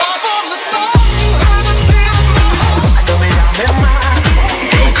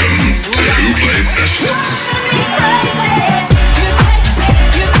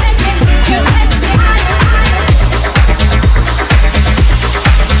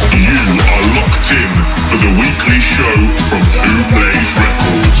show from Who Plays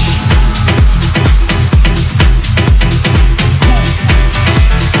Records.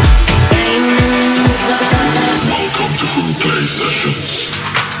 Welcome to Who Plays Sessions.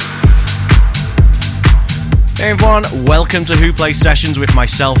 Hey everyone, welcome to Who Plays Sessions with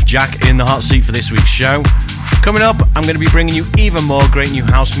myself, Jacq, in the hot seat for this week's show. Coming up, I'm going to be bringing you even more great new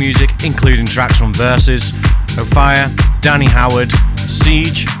house music, including tracks from Versus, Wh0, Danny Howard,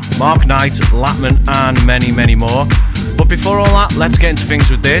 Siege, Mark Knight, Latman, and many, many more. But before all that, let's get into things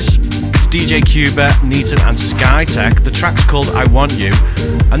with this. It's DJ Cuba, Neaton, and Skytech. The track's called I Want You,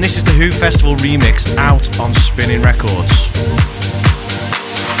 and this is the Who Festival remix out on Spinning Records.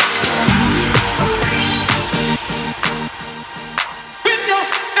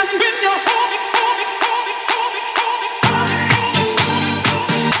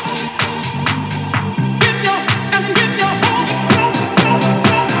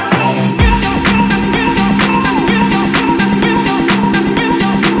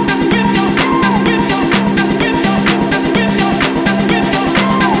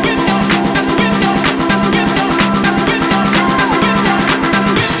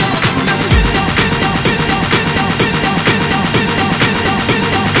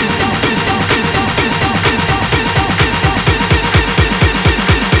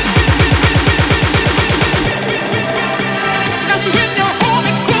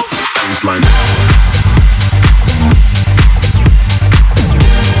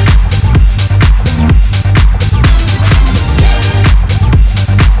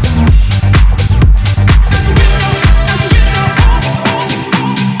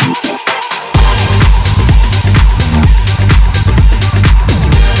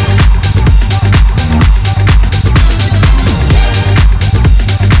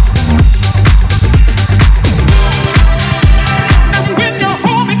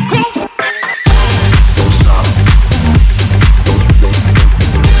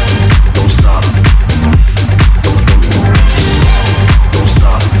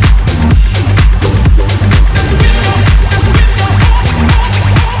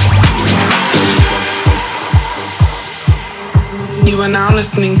 You are now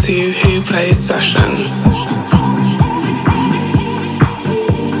listening to Who Plays Sessions.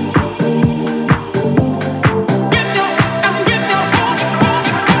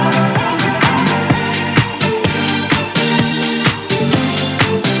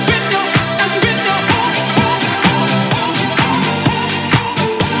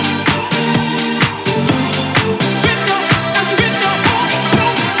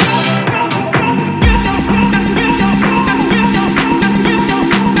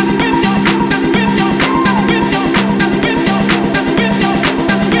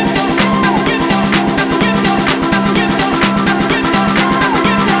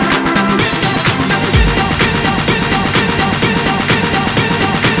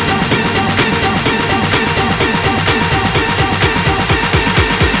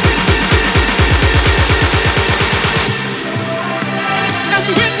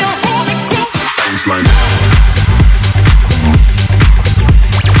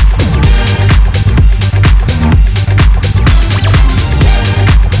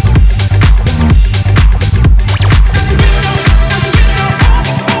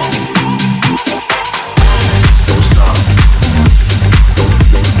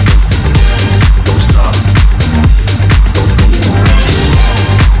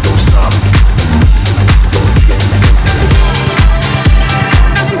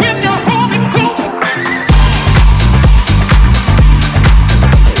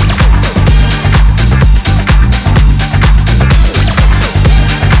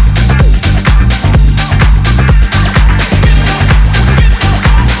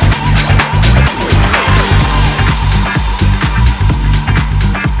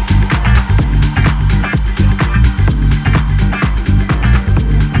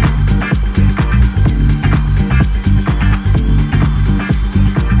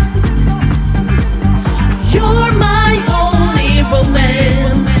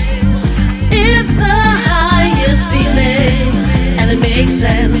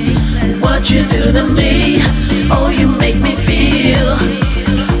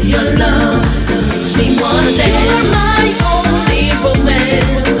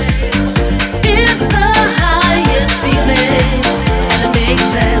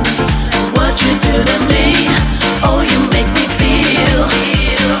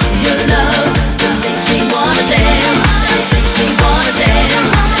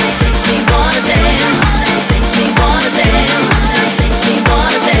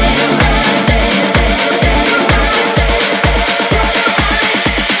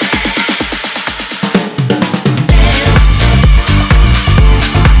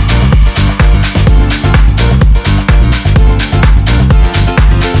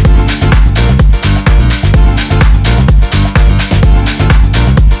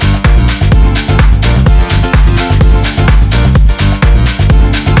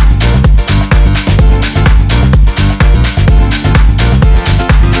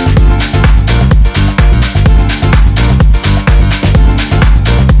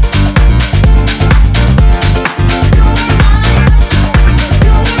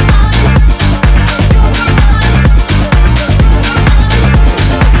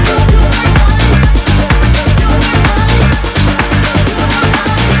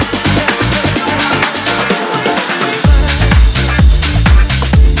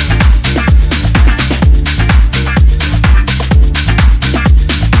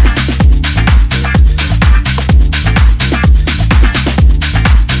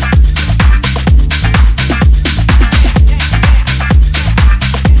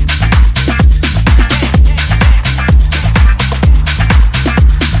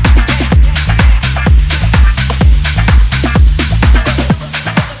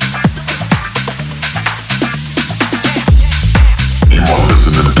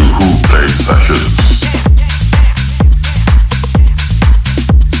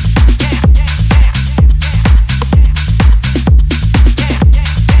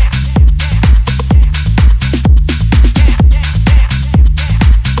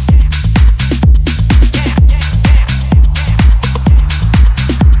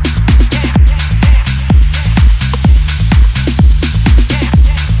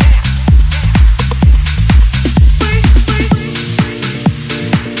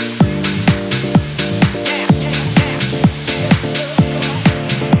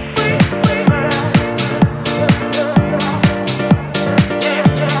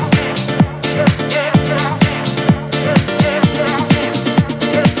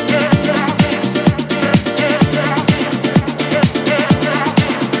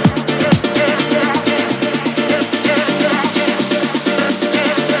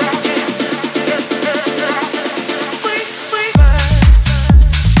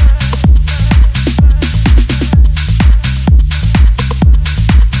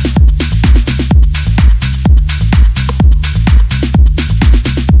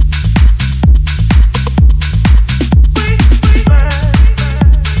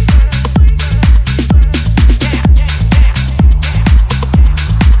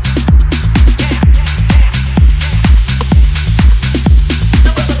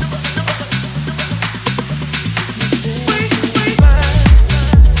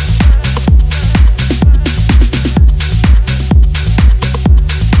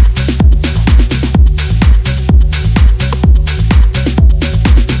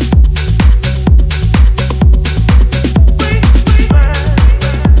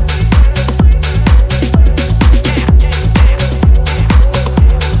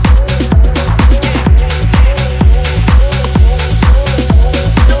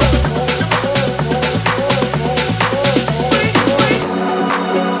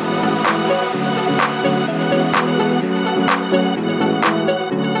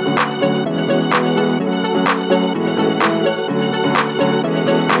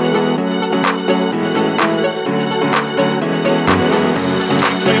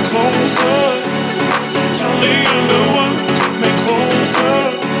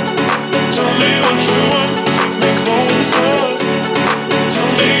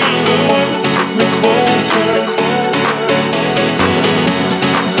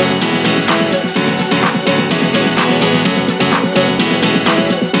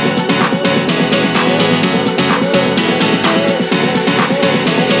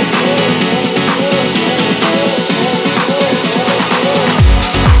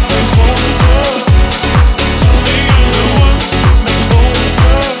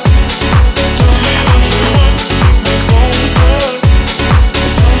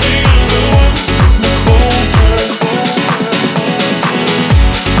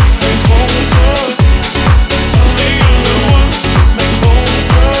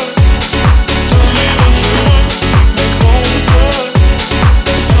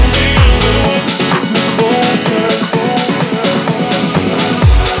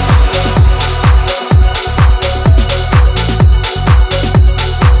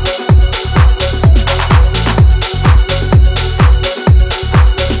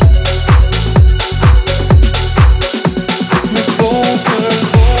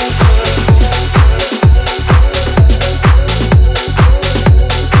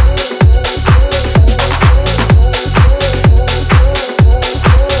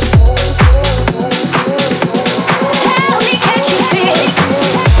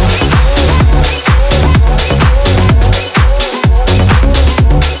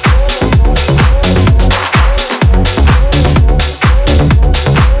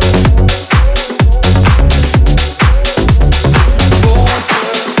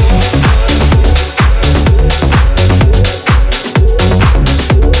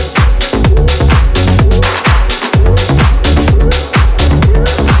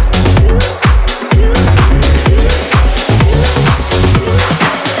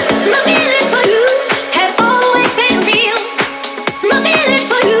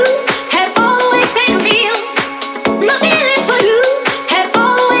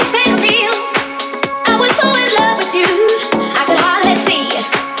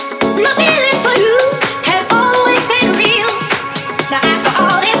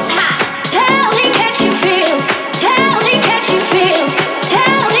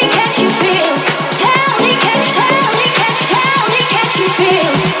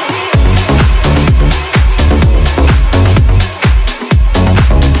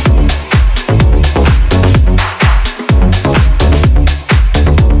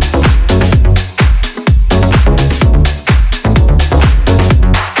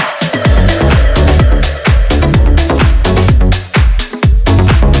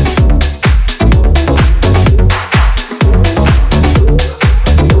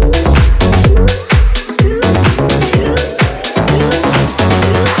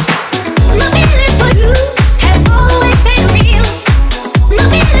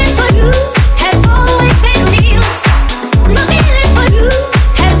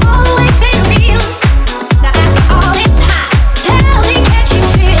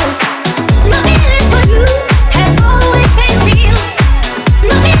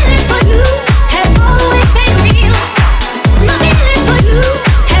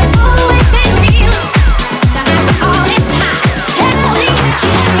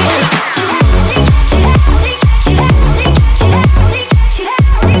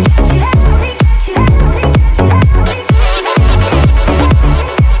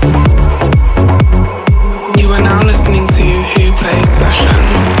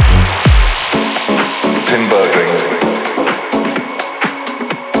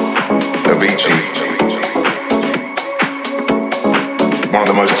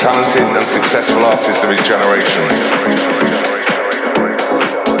 most talented and successful artists of his generation.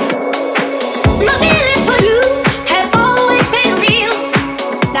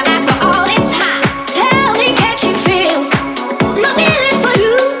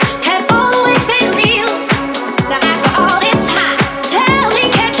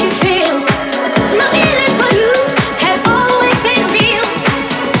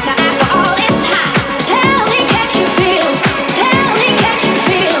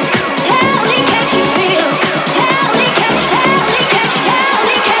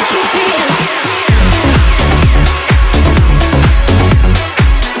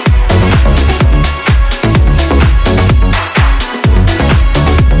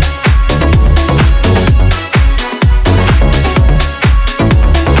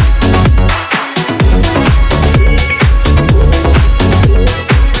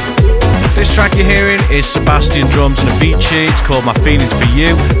 Is Sebastian drums and Avicii. It's called My Feelings For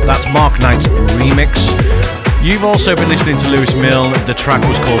You. That's Mark Knight's remix. You've also been listening to Lewis Milne. The track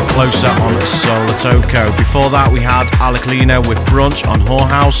was called Closer on Solotoko. Before that we had Alec Lino with Brunch on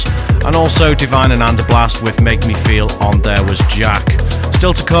Whorehouse, and also Divine and Underblast with Make Me Feel on There Was Jacq.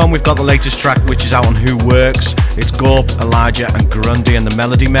 Still to come, we've got the latest track which is out on Who Works. It's Gorp, Elijah and Grundy and the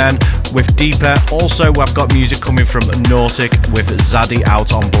Melody Men with Deeper. Also I've got music coming from Nautic with Zaddy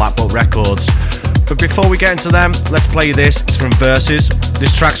out on Black Book Records. But before we get into them, let's play you this. It's from Versus.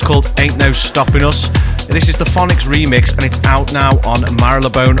 This track's called Ain't No Stopping Us. This is the Phonics remix and it's out now on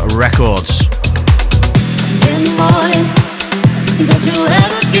Marylebone Records. In the morning, don't you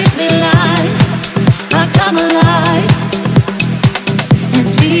ever give me life. I come alive and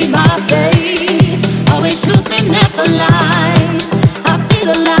see my face. Always truth and never lies. I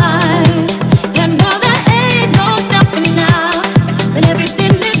feel alive. You know there ain't no stopping now. When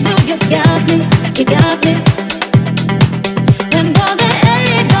everything is new, you got me. You got me. And though there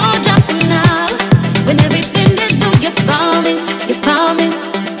ain't no dropping now, when everything is new, you found me, you found me.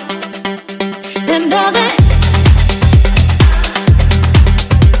 And though there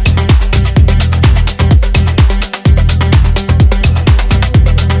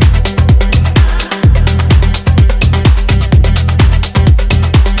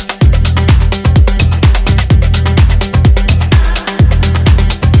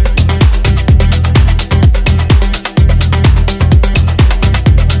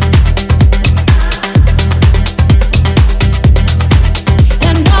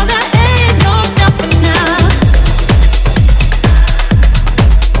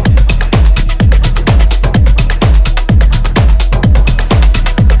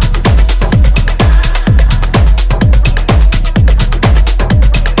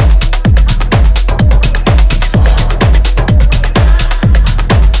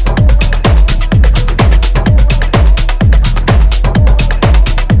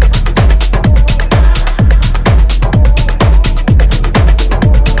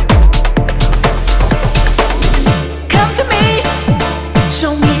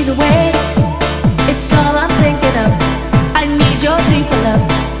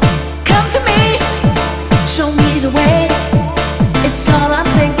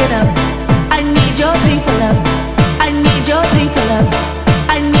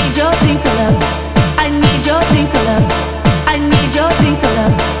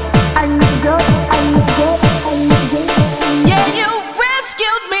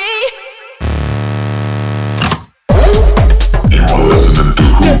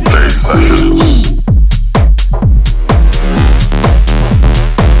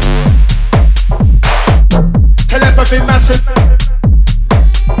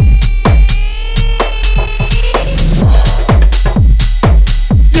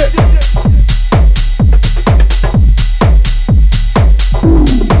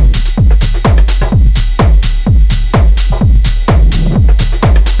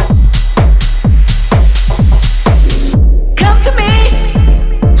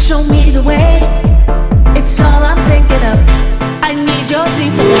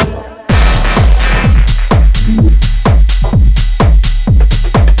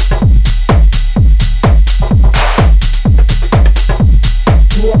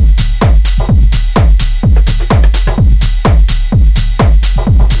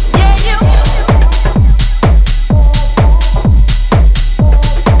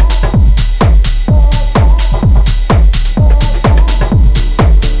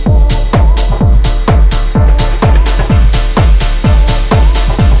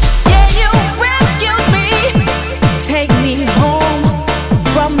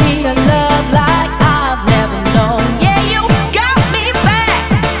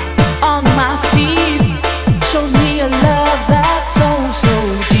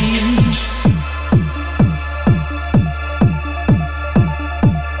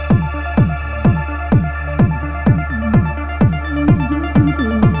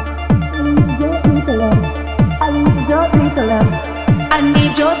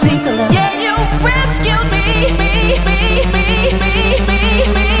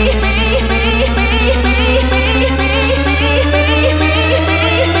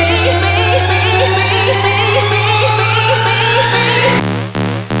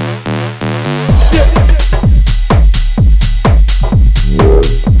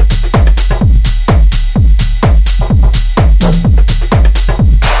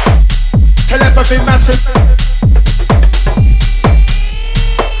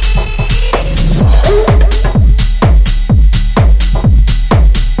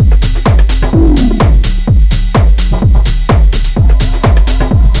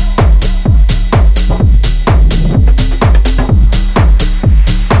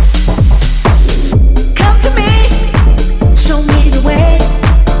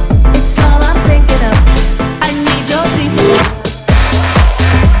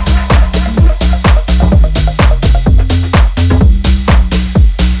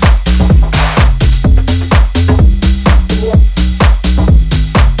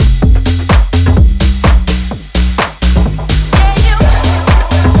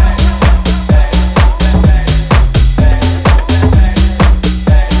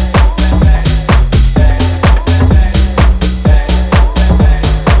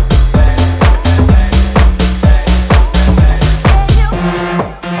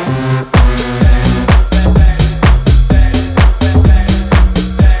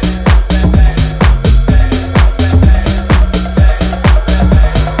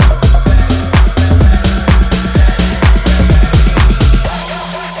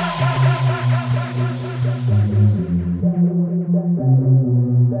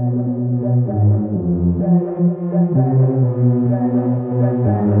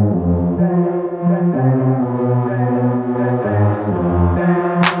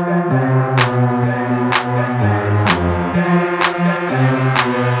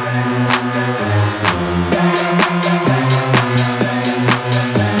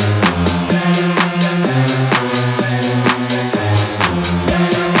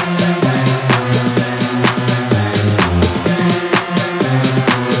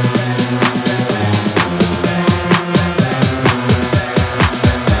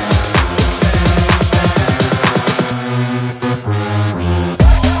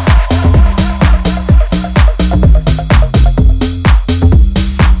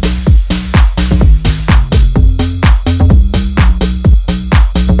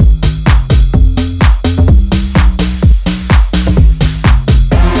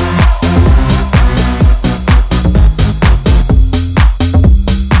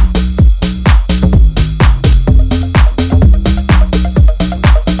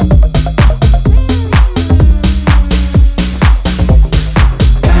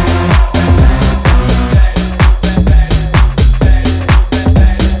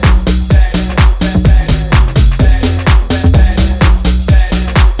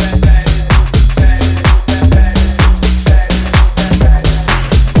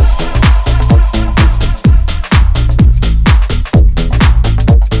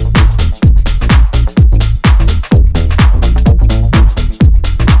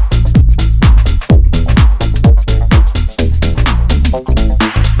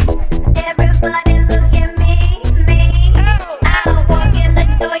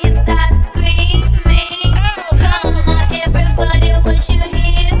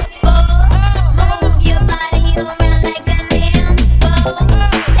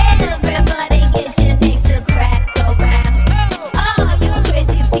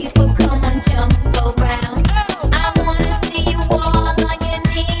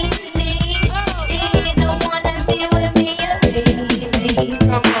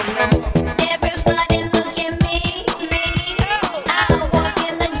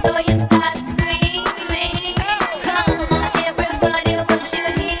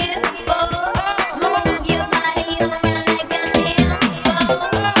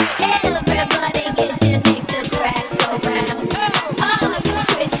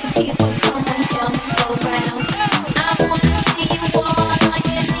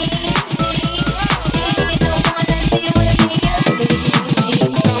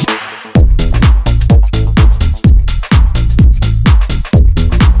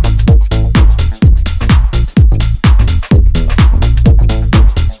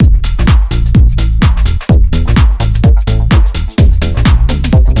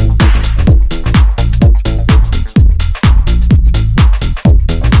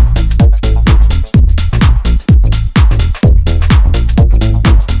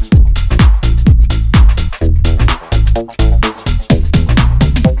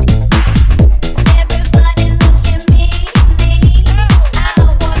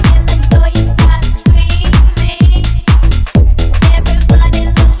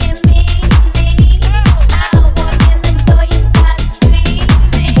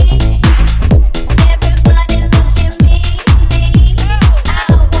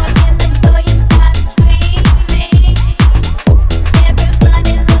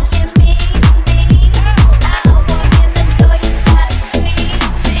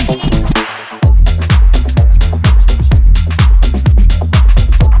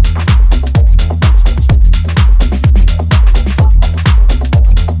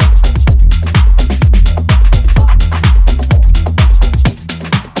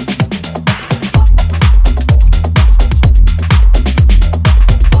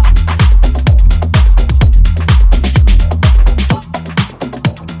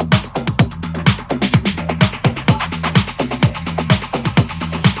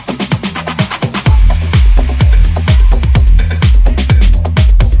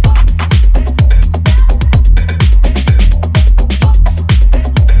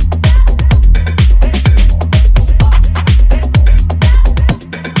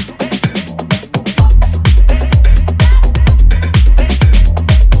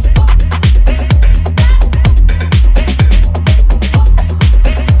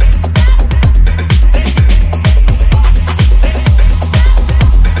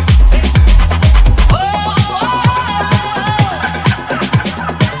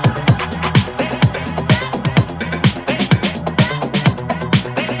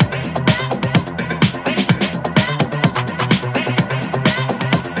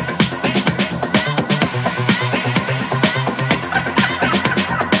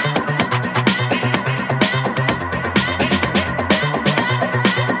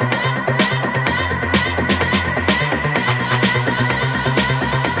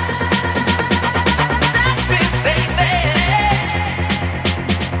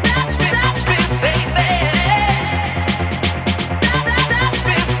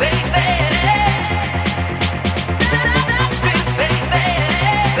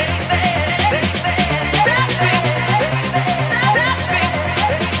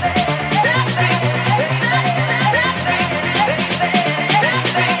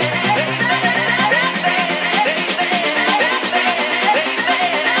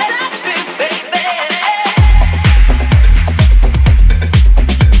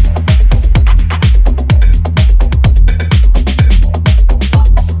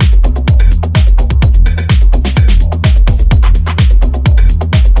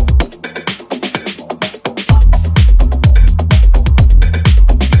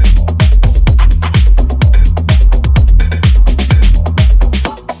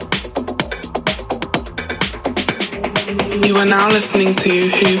You are now listening to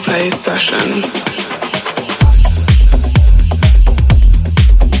Who Plays Sessions.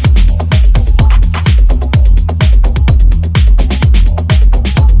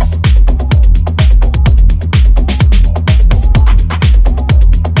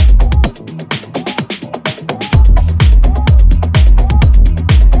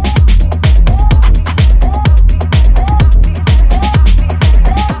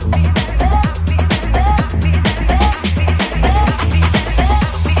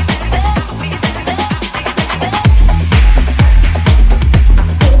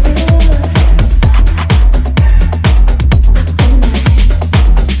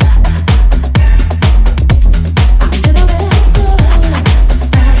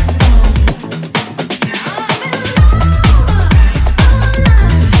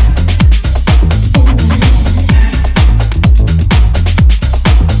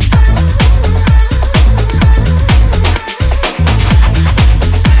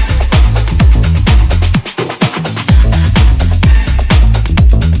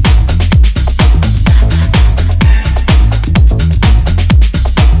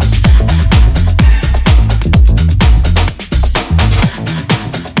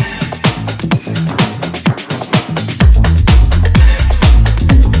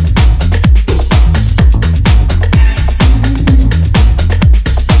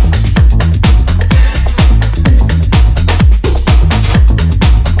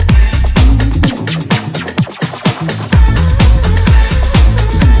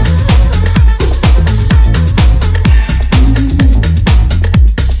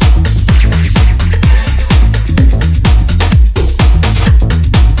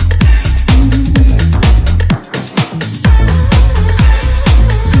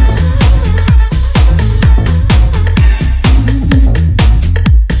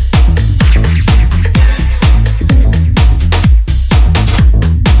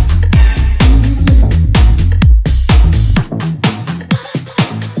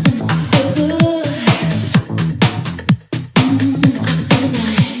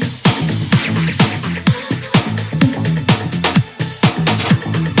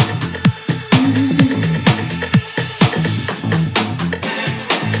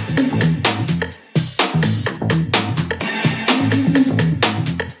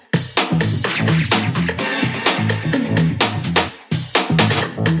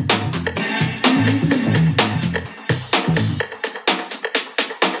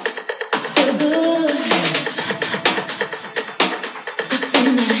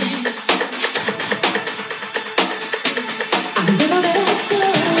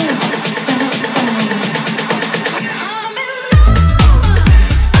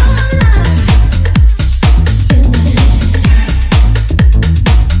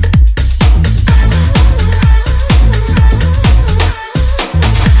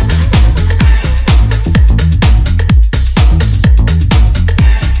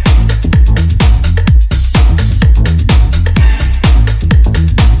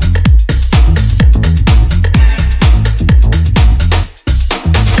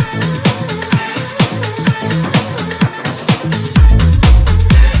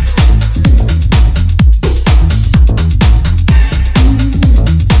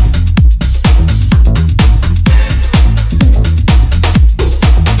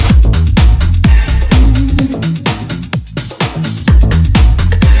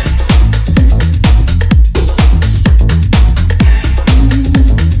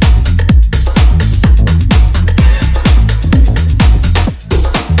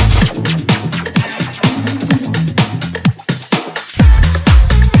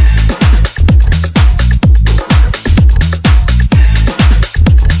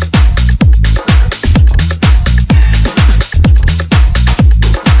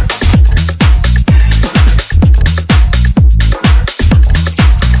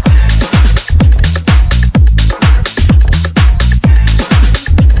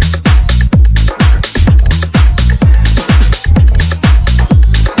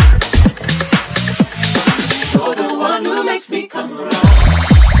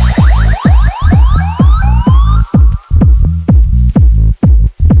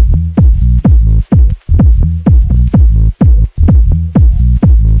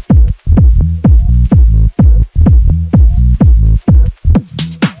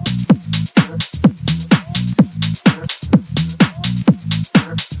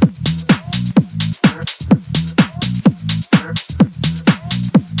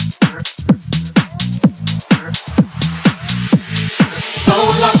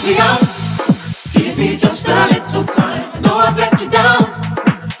 me out. Give me just a little time. I know I've let you down,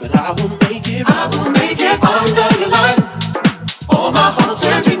 but I will make it. I will make it under your lights.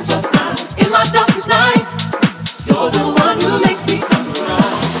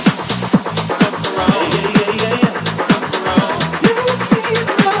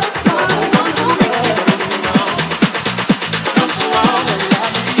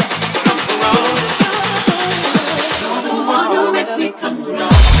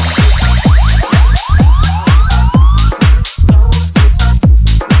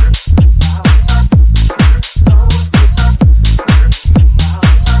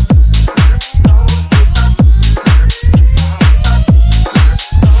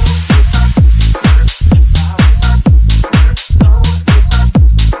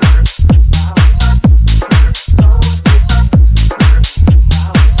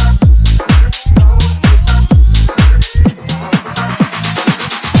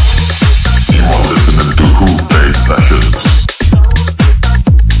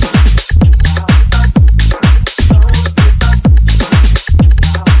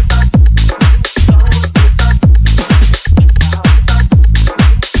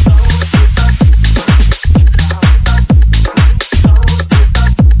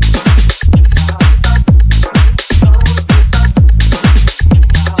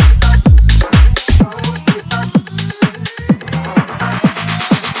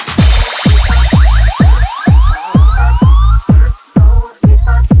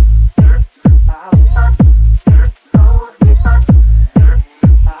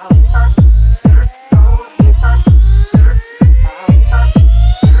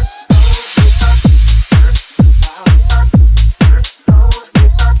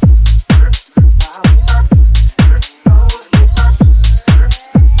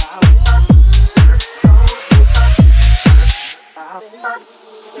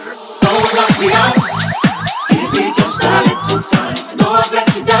 Don't lock me out. Give me just a little time. I know I've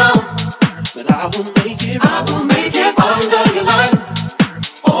let you down, but I will make it. I will make it under your light.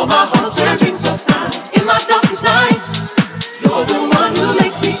 All my hopes and dreams are found in my darkest night. You're the one who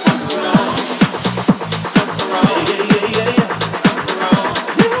makes me come around. Come around, yeah, yeah, yeah, yeah. Come around.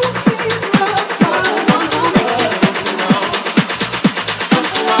 You keep my fire. You're the one who makes me come around. Come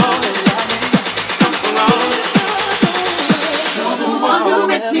around, come around. You're the one who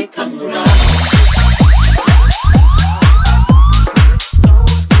makes me come around.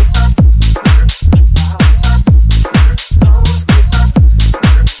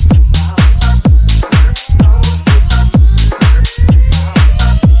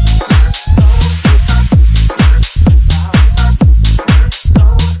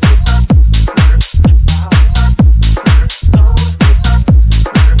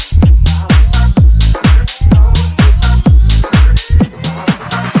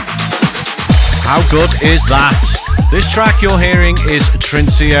 How good is that? This track you're hearing is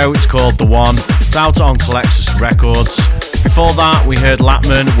Trincio, it's called The One. It's out on Colexus Records. Before that, we heard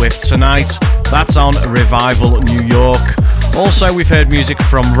Latman with Tonight. That's on Revival New York. Also, we've heard music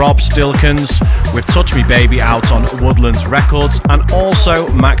from Rob Stilkins with Touch Me Baby out on Woodlands Records, and also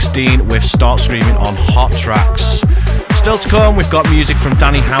Max Dean with Start Screaming on Hot Tracks. Still to come, we've got music from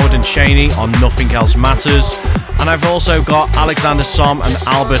Danny Howard and Shaney on Nothing Else Matters. And I've also got Alexander Som and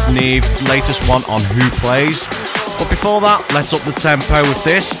Albert Neve, latest one on Who Plays. But before that, let's up the tempo with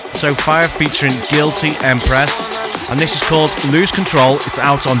this. So Fire featuring Guilty Empress. And this is called Lose Control. It's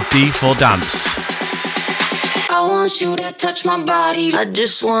out on D4 Dance. I want you to touch my body. I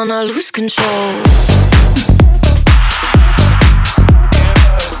just wanna lose control.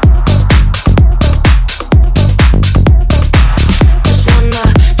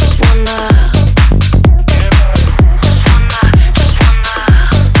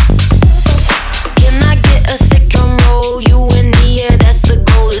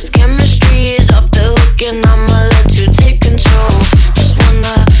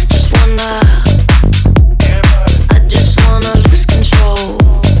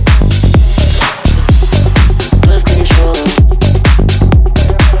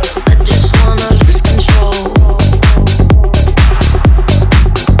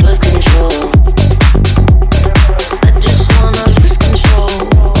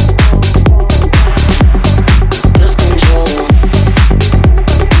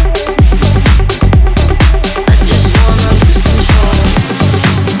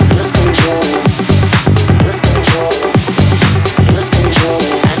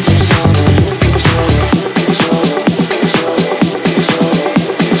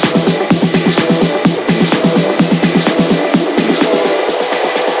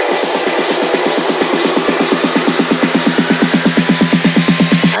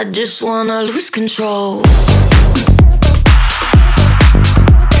 Just wanna lose control.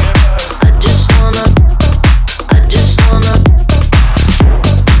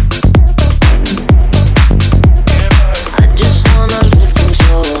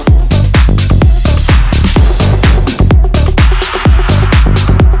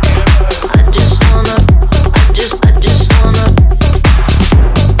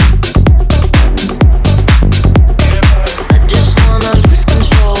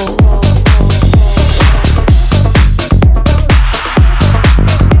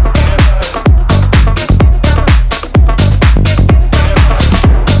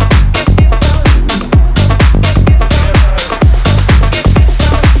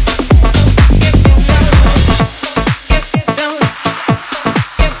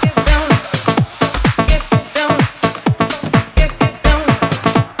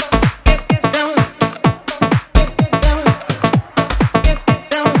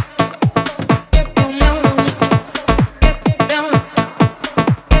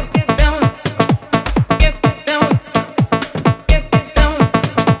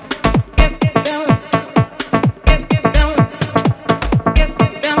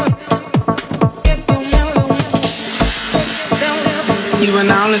 You are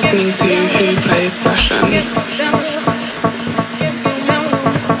now listening to Who Plays Sessions.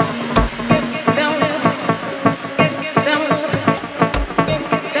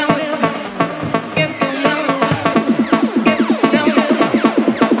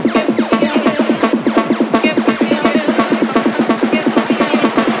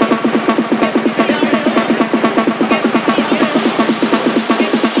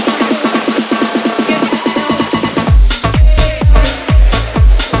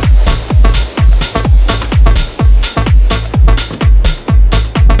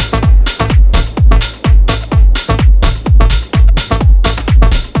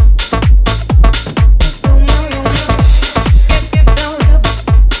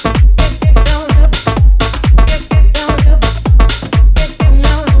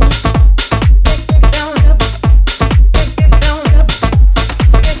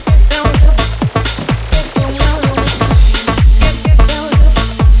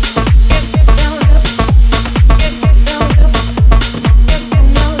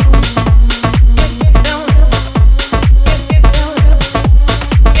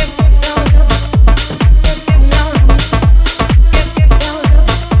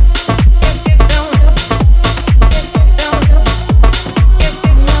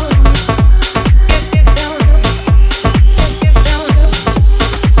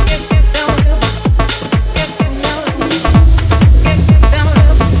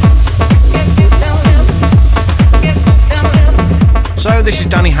 this is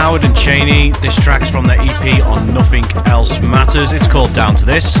Danny Howard and Cheney. This track's from their EP on Nothing Else Matters. It's called Down to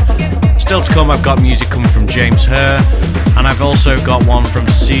This. Still to come, I've got music coming from James Herr, and I've also got one from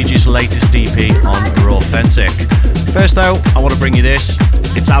Siege's latest EP on Raw Authentic. First though, I want to bring you this.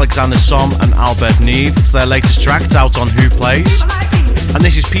 It's Alexander Som and Albert Neve. It's their latest track. It's out on Who Plays. And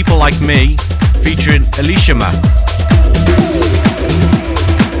this is People Like Me featuring Elishama.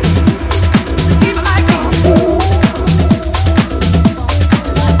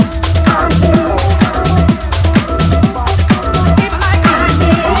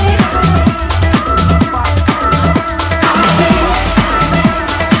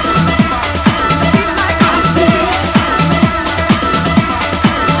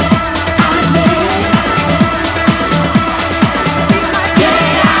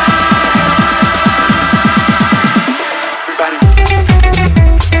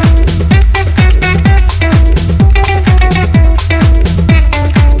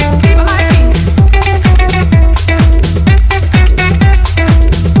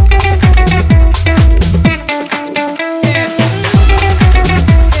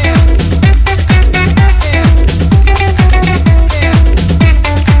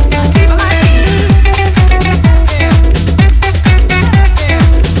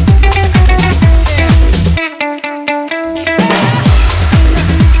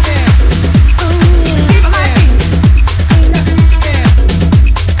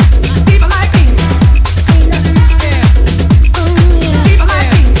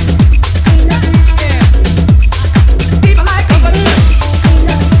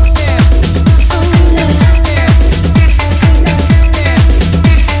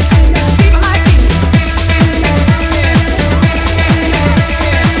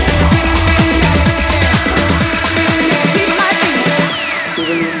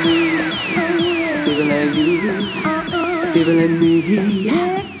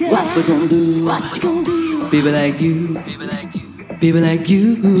 People like you, people like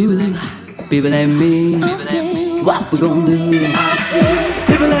you, people like me. What we gonna do?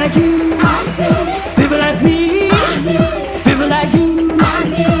 People like you, people like me, people like you. What we gonna do? People like me, people like you, people like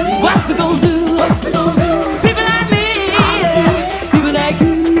me. What we gonna do? People like me, people like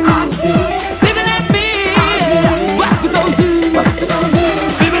you, people like me, people like you. People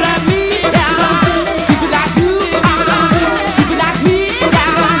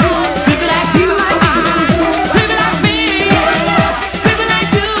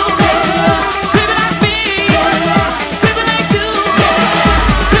like me, people like you,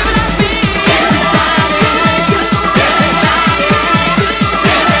 people like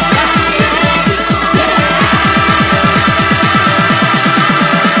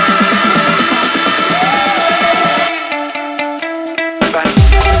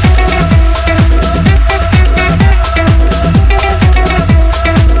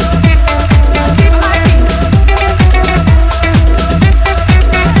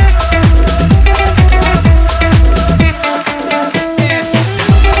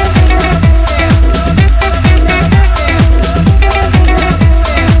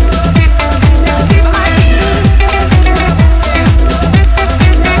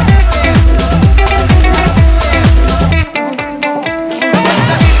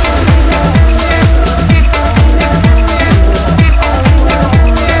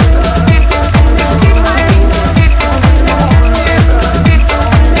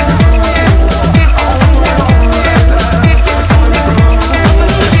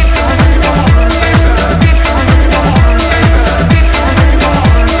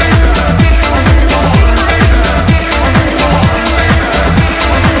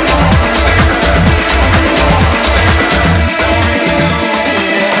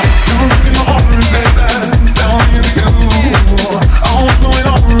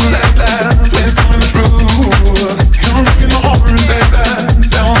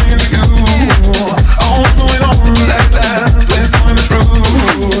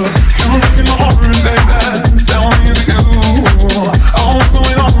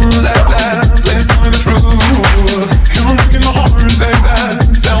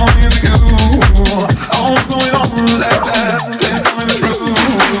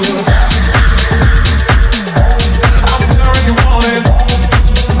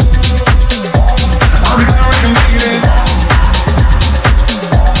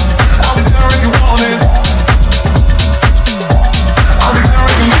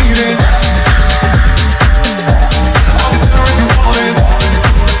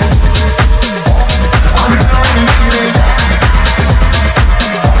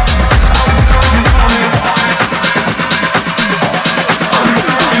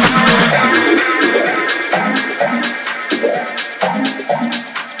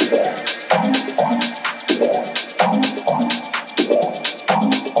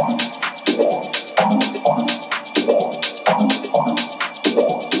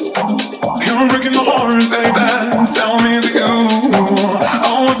tell me is it you?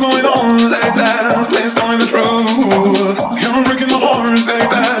 Oh, what's going on like that? Please tell me the truth. You're breaking my heart like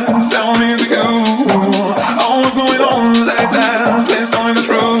that. Tell me is it you? Oh, what's going on like that? Please tell me the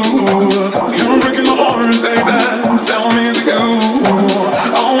truth. You're breaking my heart like that. Tell me is it you?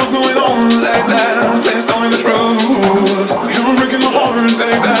 Oh, what's going on like that? Please tell me the truth. You're breaking my heart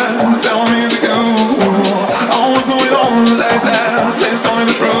like that. Tell me is it you? Oh, what's going on like that? Please tell me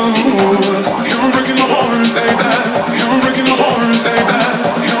the truth. You're breaking my heart like that. You're breaking my heart like that.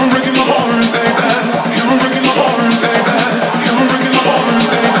 You're breaking my heart like that. You're breaking my heart like that. You're breaking my heart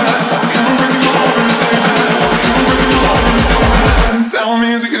like that. You're breaking my heart like that. You're breaking my heart like that. Tell me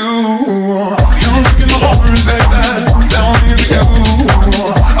is it you? You're breaking my heart like that. Tell me is it you?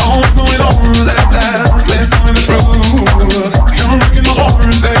 Oh, what's going on like that? Please tell me the truth. You're breaking my heart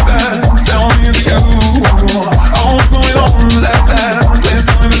like that. Tell me is it you? Oh, what's going on like that? Please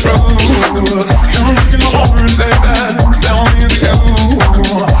tell me the truth. You're breaking my heart like that. Tell me is it you?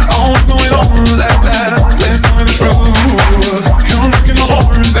 Oh, what's going on like that? Please tell me the truth. You're breaking my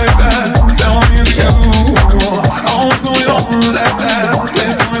heart like that. Tell me is it you? Oh, what's going on like that?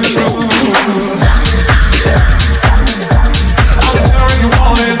 Please tell me the truth. I'll be there when you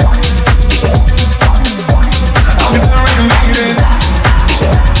want it. I'll be there when you need it.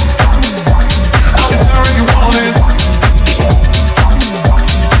 I'll be there when you want it.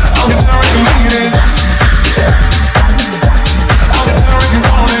 I'll be there when you need it. I'll be there when you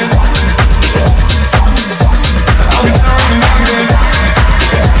want it. I'll be there when you need it.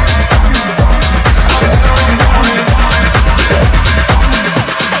 I'll be there when you want it.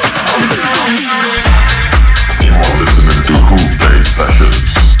 I'll be there when you need it. You are listening to Who Plays Sessions.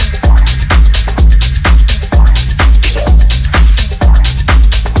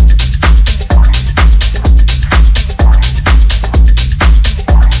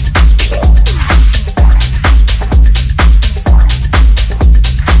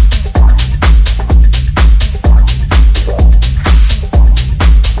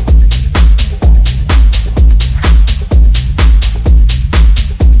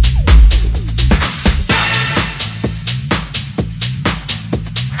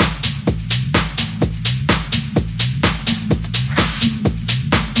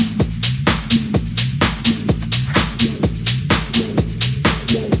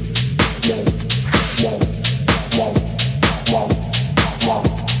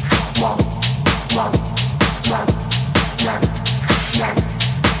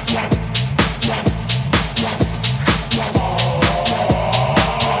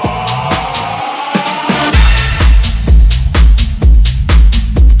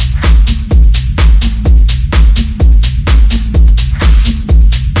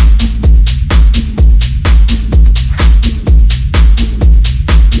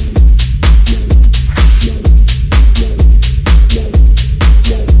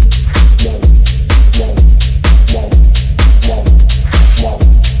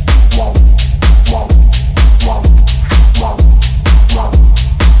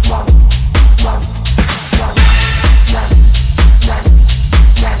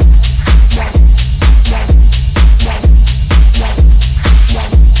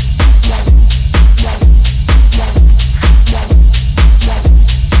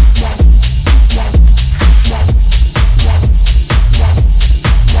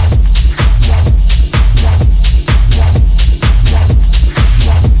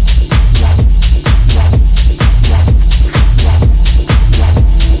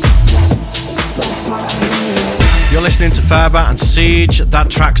 Ferber and Siege. That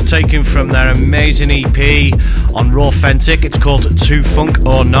track's taken from their amazing EP on Rawfentic. It's called To Funk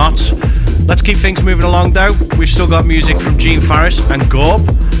or Not. Let's keep things moving along though. We've still got music from Gene Farris and Gorb.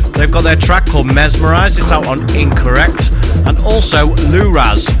 They've got their track called Mesmerized. It's out on Incorrect. And also Lou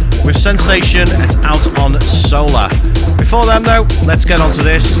Raz with Sensation. It's out on Solar. Before then though, let's get on to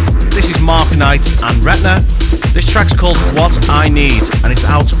this. This is Mark Knight and Retner. This track's called What I Need and it's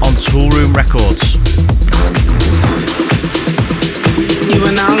out on Toolroom Records. You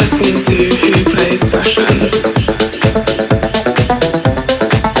are now listening to Who Plays Sessions.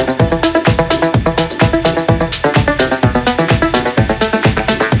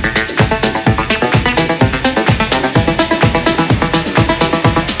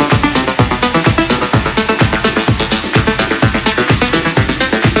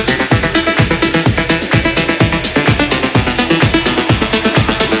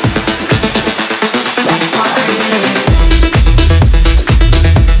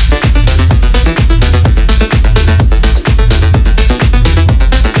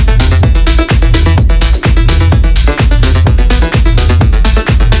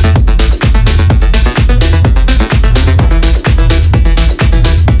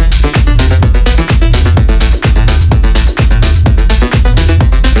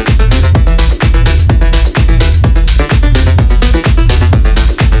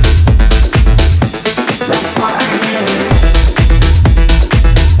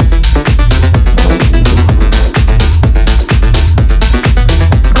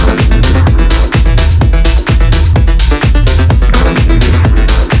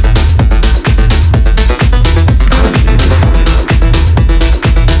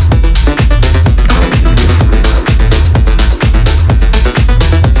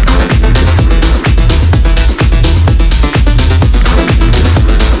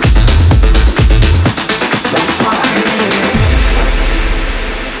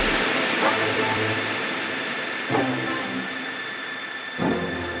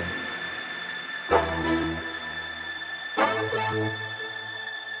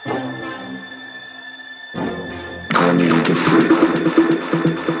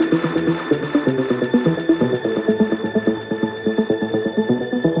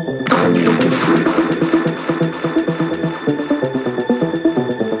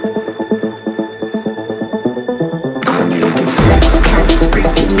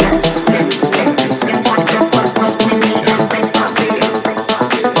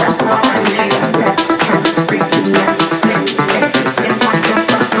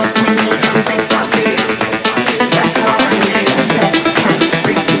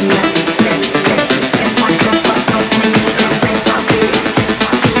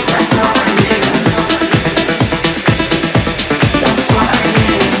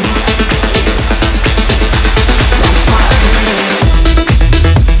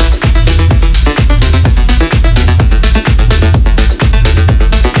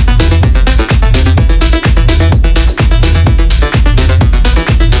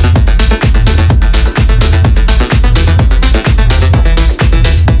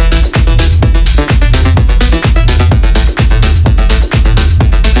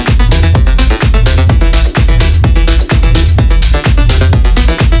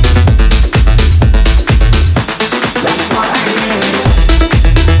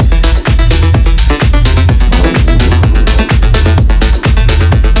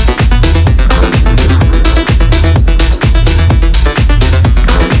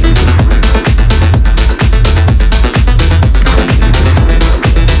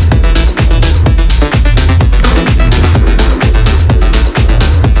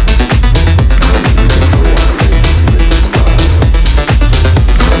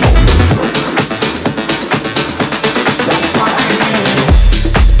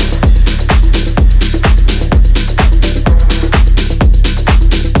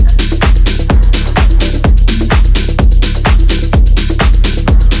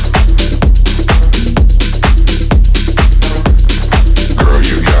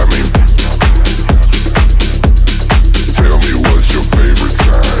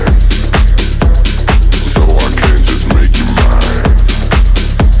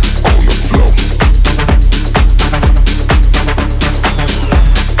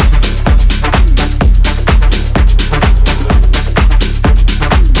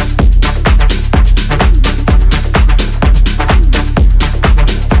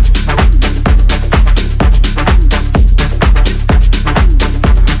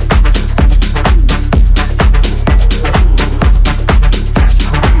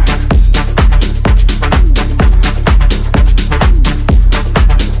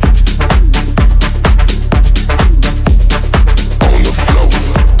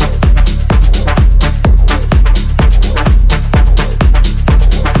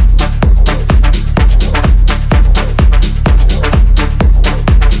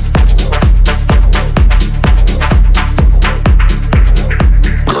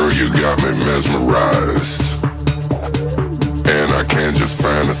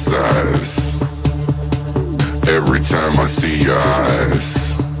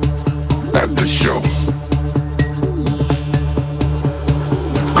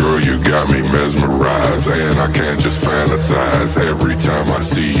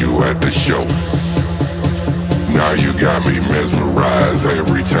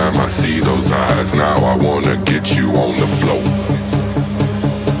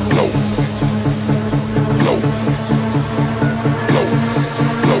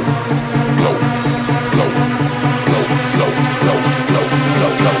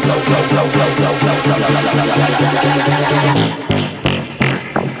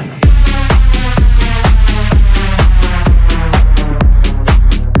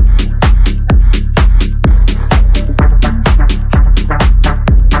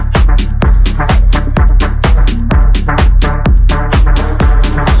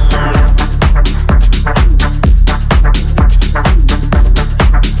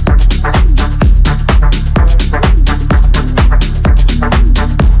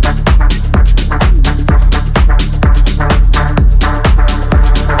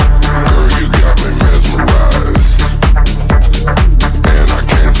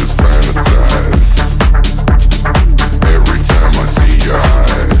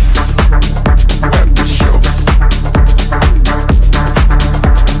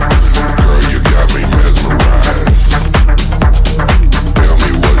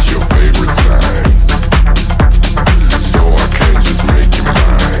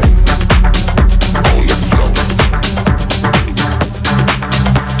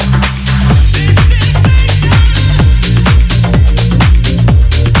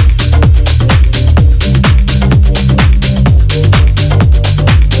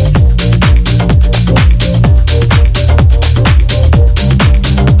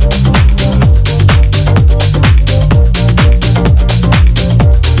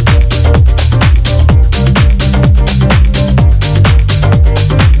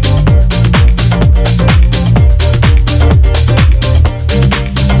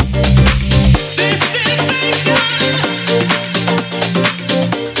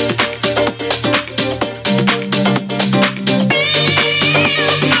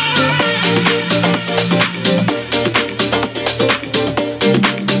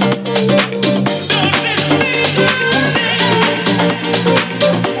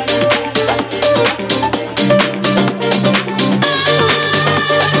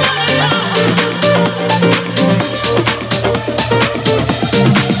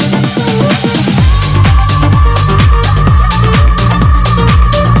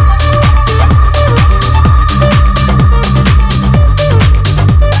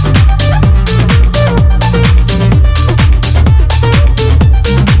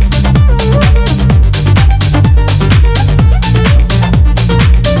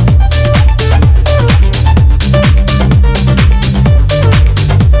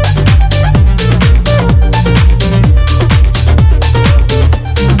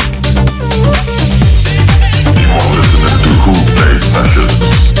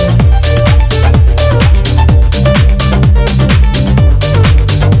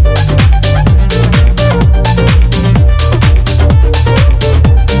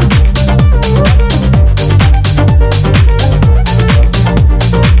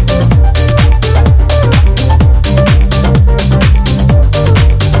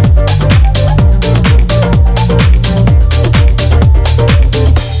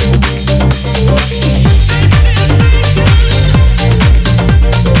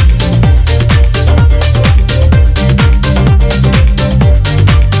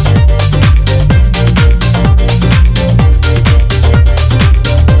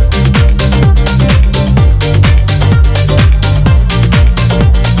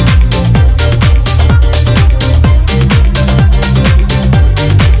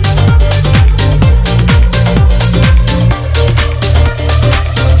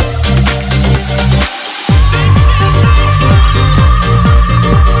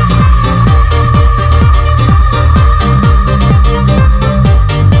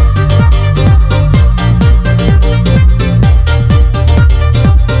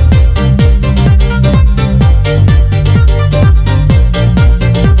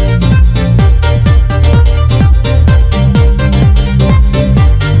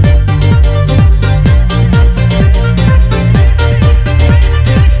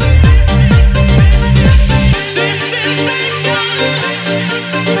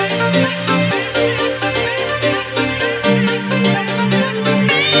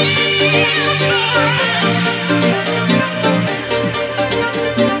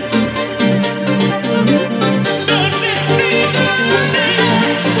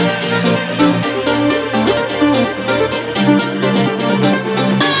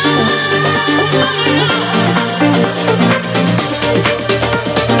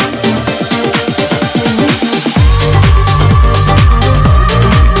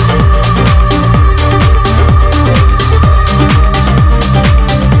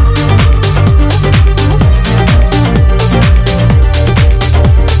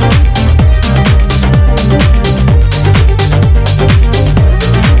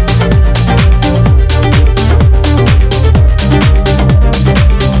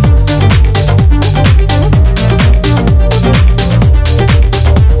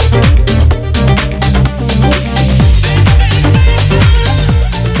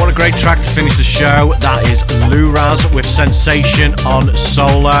 great track to finish the show. That is Luraz with Sensation on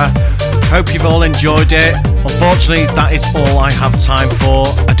Solar. Hope you've all enjoyed it. Unfortunately, that is all I have time for.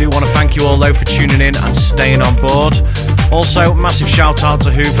 I do want to thank you all though for tuning in and staying on board. Also, massive shout out to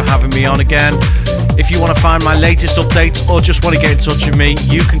Who for having me on again. If you want to find my latest updates or just want to get in touch with me,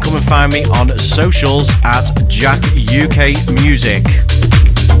 you can come and find me on socials at Jacq UK Music.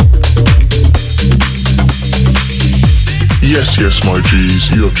 Yes, my G's,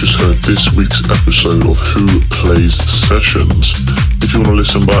 you have just heard this week's episode of Who Plays Sessions. If you want to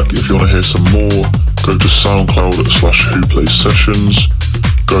listen back, if you want to hear some more, go to SoundCloud/Who Plays Sessions,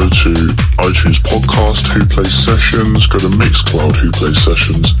 go to iTunes Podcast Who Plays Sessions, go to Mixcloud Who Plays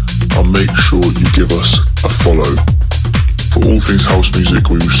Sessions, and make sure you give us a follow. For all things house music,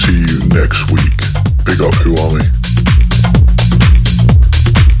 we will see you next week. Big up Who Army.